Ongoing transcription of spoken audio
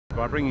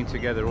By bringing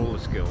together all the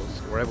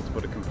skills, we're able to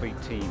put a complete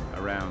team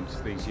around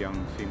these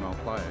young female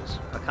players.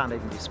 I can't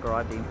even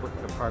describe the input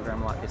that a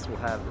program like this will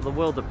have. The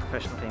world of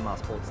professional female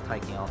sports is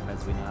taking off,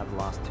 as we know, over the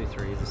last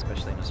 2-3 years,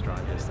 especially in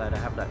Australia. So to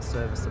have that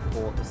service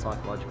support, the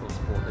psychological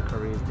support, the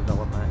careers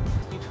development.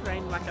 You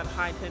train like at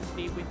high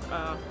intensity with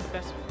the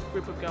best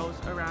group of girls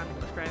around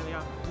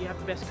Australia. You have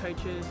the best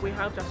coaches. We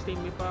have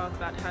Justine Whipper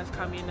that has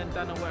come in and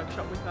done a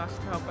workshop with us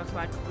to help us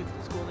like with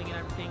schooling and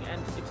everything,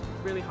 and it's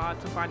really hard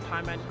to find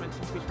time management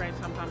since we train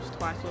sometimes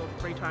twice or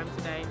 3 times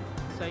a day.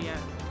 So yeah,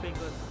 it's been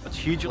good. It's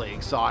hugely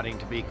exciting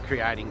to be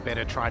creating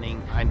better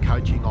training and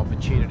coaching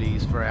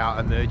opportunities for our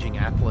emerging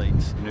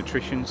athletes.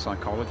 Nutrition,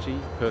 psychology,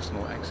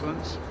 personal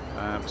excellence,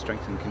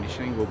 strength and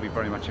conditioning will be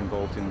very much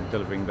involved in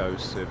delivering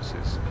those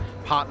services.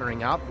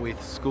 Partnering up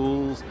with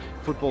schools,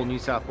 Football New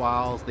South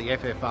Wales, the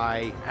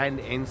FFA and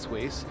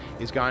NSW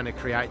is going to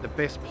create the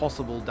best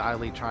possible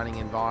daily training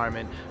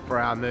environment for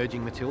our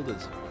emerging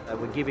Matildas.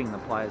 We're giving the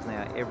players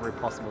now every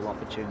possible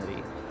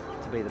opportunity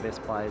to be the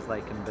best players they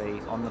can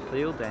be on the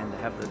field and to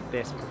have the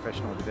best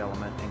professional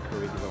development and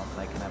career development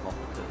they can have off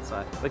the field.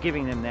 So we're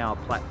giving them now a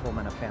platform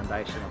and a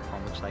foundation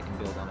upon which they can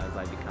build on as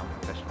they become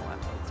professional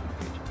athletes in the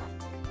future.